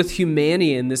mess with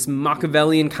humanity in this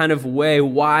Machiavellian kind of way,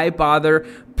 why bother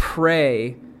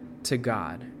pray to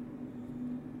God?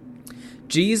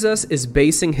 Jesus is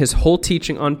basing his whole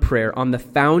teaching on prayer on the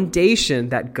foundation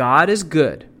that God is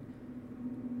good.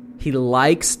 He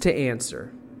likes to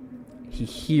answer. He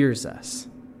hears us.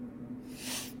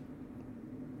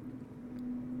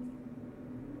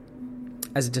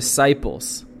 As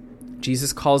disciples,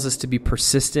 Jesus calls us to be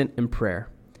persistent in prayer,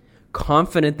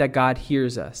 confident that God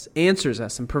hears us, answers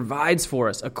us, and provides for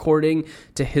us according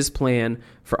to his plan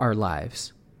for our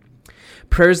lives.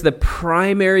 Prayer is the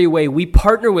primary way we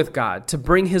partner with God to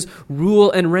bring his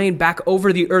rule and reign back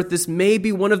over the earth. This may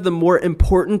be one of the more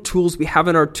important tools we have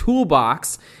in our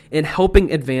toolbox in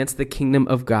helping advance the kingdom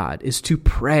of God, is to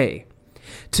pray.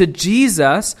 To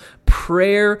Jesus,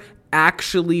 prayer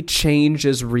actually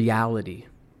changes reality.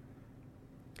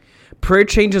 Prayer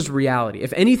changes reality.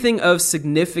 If anything of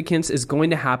significance is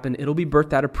going to happen, it'll be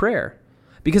birthed out of prayer.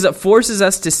 Because it forces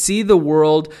us to see the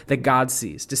world that God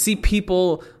sees, to see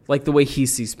people like the way he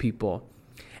sees people,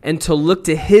 and to look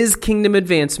to his kingdom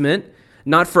advancement,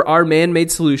 not for our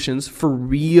man-made solutions, for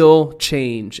real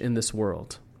change in this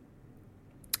world.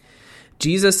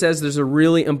 Jesus says there's a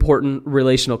really important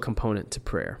relational component to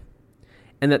prayer,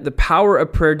 and that the power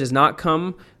of prayer does not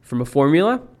come from a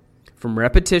formula, from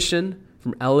repetition,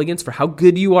 from elegance, for how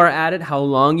good you are at it, how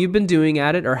long you've been doing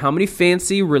at it, or how many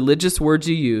fancy religious words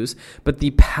you use, but the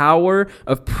power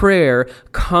of prayer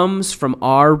comes from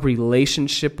our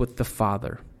relationship with the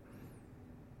Father.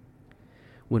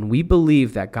 When we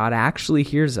believe that God actually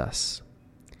hears us,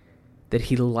 that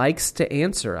he likes to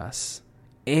answer us,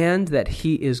 and that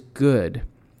he is good,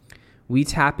 we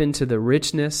tap into the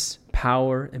richness,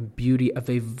 power, and beauty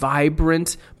of a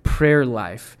vibrant prayer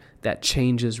life that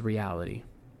changes reality.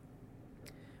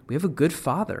 We have a good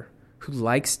Father who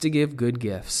likes to give good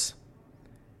gifts.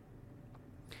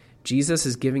 Jesus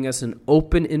is giving us an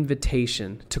open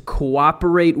invitation to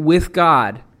cooperate with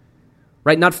God,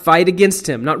 right? Not fight against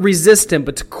him, not resist him,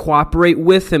 but to cooperate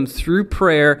with him through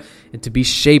prayer and to be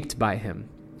shaped by him.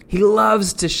 He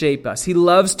loves to shape us. He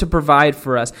loves to provide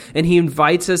for us, and he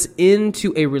invites us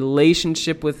into a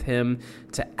relationship with him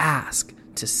to ask,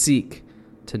 to seek,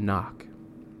 to knock.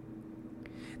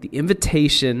 The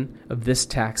invitation of this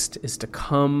text is to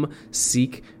come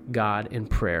seek God in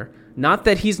prayer. Not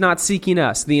that he's not seeking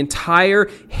us. The entire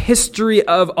history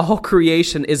of all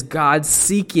creation is God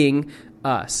seeking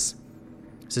us.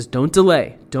 He says, don't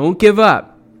delay. Don't give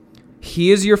up.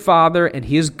 He is your Father, and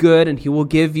he is good, and he will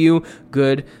give you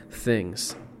good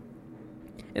things.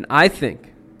 And I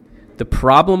think the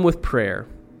problem with prayer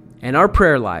and our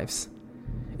prayer lives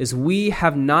is we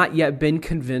have not yet been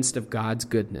convinced of God's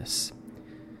goodness.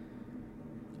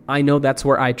 I know that's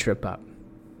where I trip up.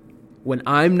 when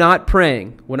I'm not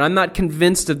praying, when I'm not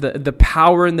convinced of the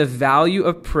power and the value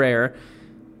of prayer,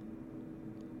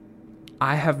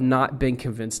 I have not been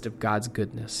convinced of God's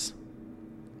goodness.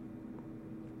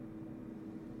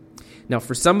 Now,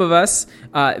 for some of us,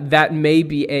 that may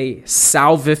be a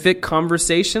salvific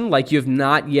conversation, like you have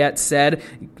not yet said,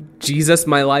 Jesus,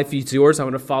 my life is yours. I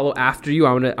want to follow after you.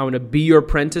 I want to be your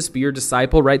apprentice, be your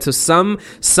disciple, right? So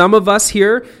some of us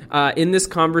here in this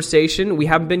conversation, we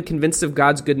haven't been convinced of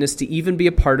God's goodness to even be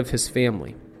a part of his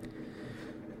family.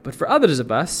 But for others of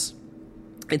us,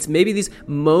 it's maybe these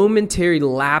momentary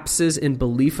lapses in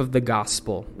belief of the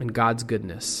gospel and God's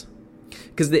goodness.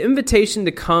 Because the invitation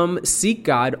to come seek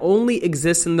God only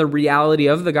exists in the reality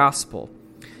of the gospel.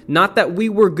 Not that we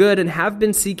were good and have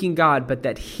been seeking God, but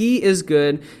that he is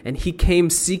good and he came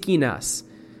seeking us.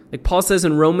 Like Paul says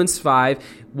in Romans 5,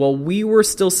 while we were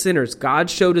still sinners, God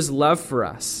showed his love for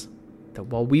us. That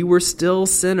while we were still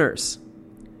sinners,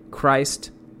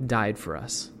 Christ died for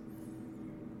us.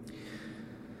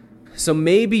 So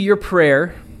maybe your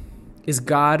prayer is,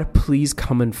 God, please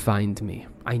come and find me.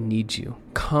 I need you.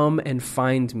 Come and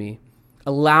find me.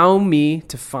 Allow me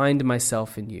to find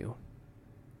myself in you.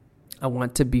 I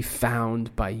want to be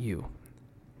found by you.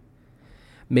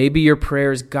 Maybe your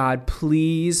prayer is, God,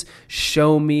 please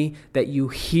show me that you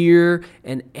hear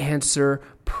and answer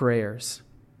prayers.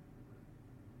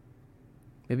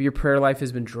 Maybe your prayer life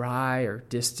has been dry or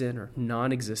distant or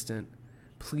non-existent.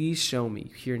 Please show me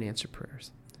you hear and answer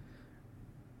prayers.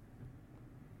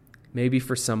 Maybe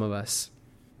for some of us,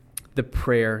 the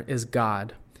prayer is,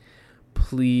 God,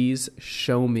 please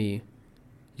show me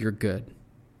you're good.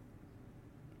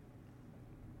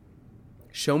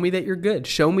 Show me that you're good.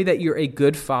 Show me that you're a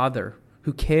good father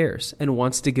who cares and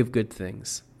wants to give good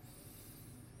things.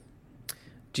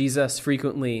 Jesus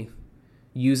frequently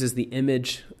uses the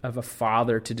image of a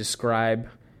father to describe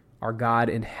our God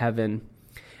in heaven.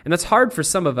 And that's hard for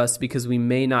some of us because we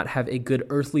may not have a good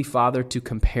earthly father to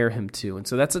compare him to. And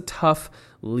so that's a tough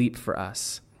leap for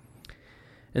us.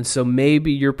 And so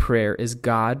maybe your prayer is,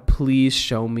 God, please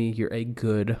show me you're a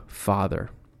good father.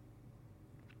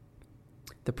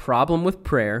 The problem with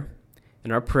prayer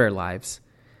in our prayer lives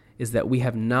is that we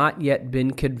have not yet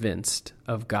been convinced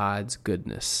of God's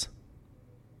goodness.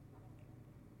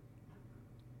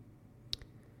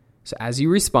 So as you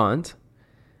respond,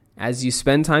 as you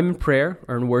spend time in prayer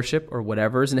or in worship or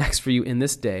whatever is next for you in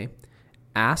this day,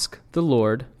 ask the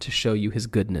Lord to show you his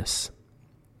goodness.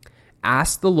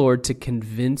 Ask the Lord to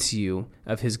convince you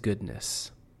of his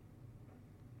goodness.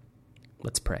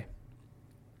 Let's pray.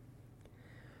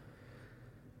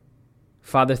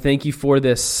 Father, thank you for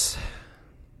this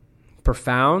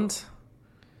profound,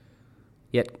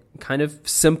 yet kind of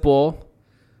simple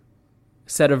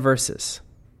set of verses.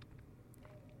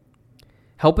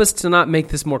 Help us to not make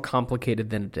this more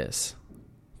complicated than it is,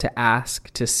 to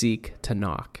ask, to seek, to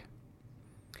knock.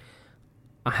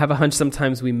 I have a hunch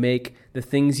sometimes we make the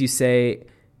things you say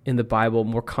in the Bible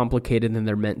more complicated than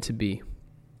they're meant to be.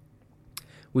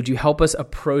 Would you help us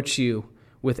approach you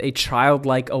with a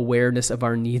childlike awareness of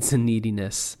our needs and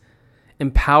neediness?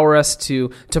 Empower us to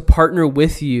partner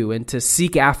with you and to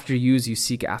seek after you as you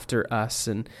seek after us.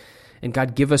 And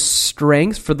God, give us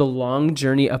strength for the long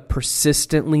journey of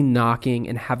persistently knocking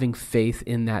and having faith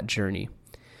in that journey.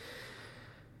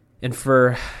 And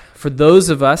for those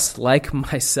of us like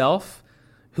myself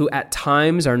who at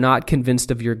times are not convinced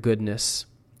of your goodness,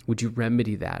 would you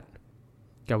remedy that?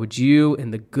 God, would you,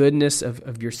 in the goodness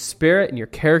of your spirit and your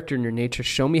character and your nature,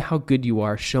 show me how good you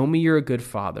are. Show me you're a good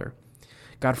father.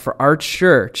 God, for our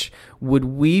church, would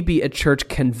we be a church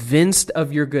convinced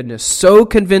of your goodness, so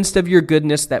convinced of your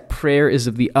goodness that prayer is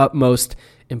of the utmost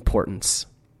importance?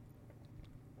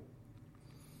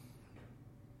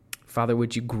 Father,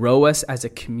 would you grow us as a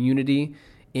community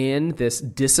in this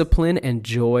discipline and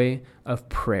joy of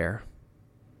prayer?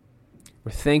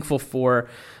 We're thankful for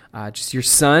just your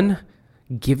Son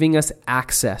giving us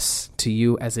access to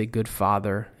you as a good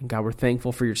father. And God, we're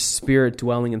thankful for your Spirit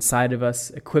dwelling inside of us,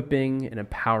 equipping and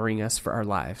empowering us for our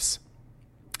lives.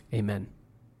 Amen.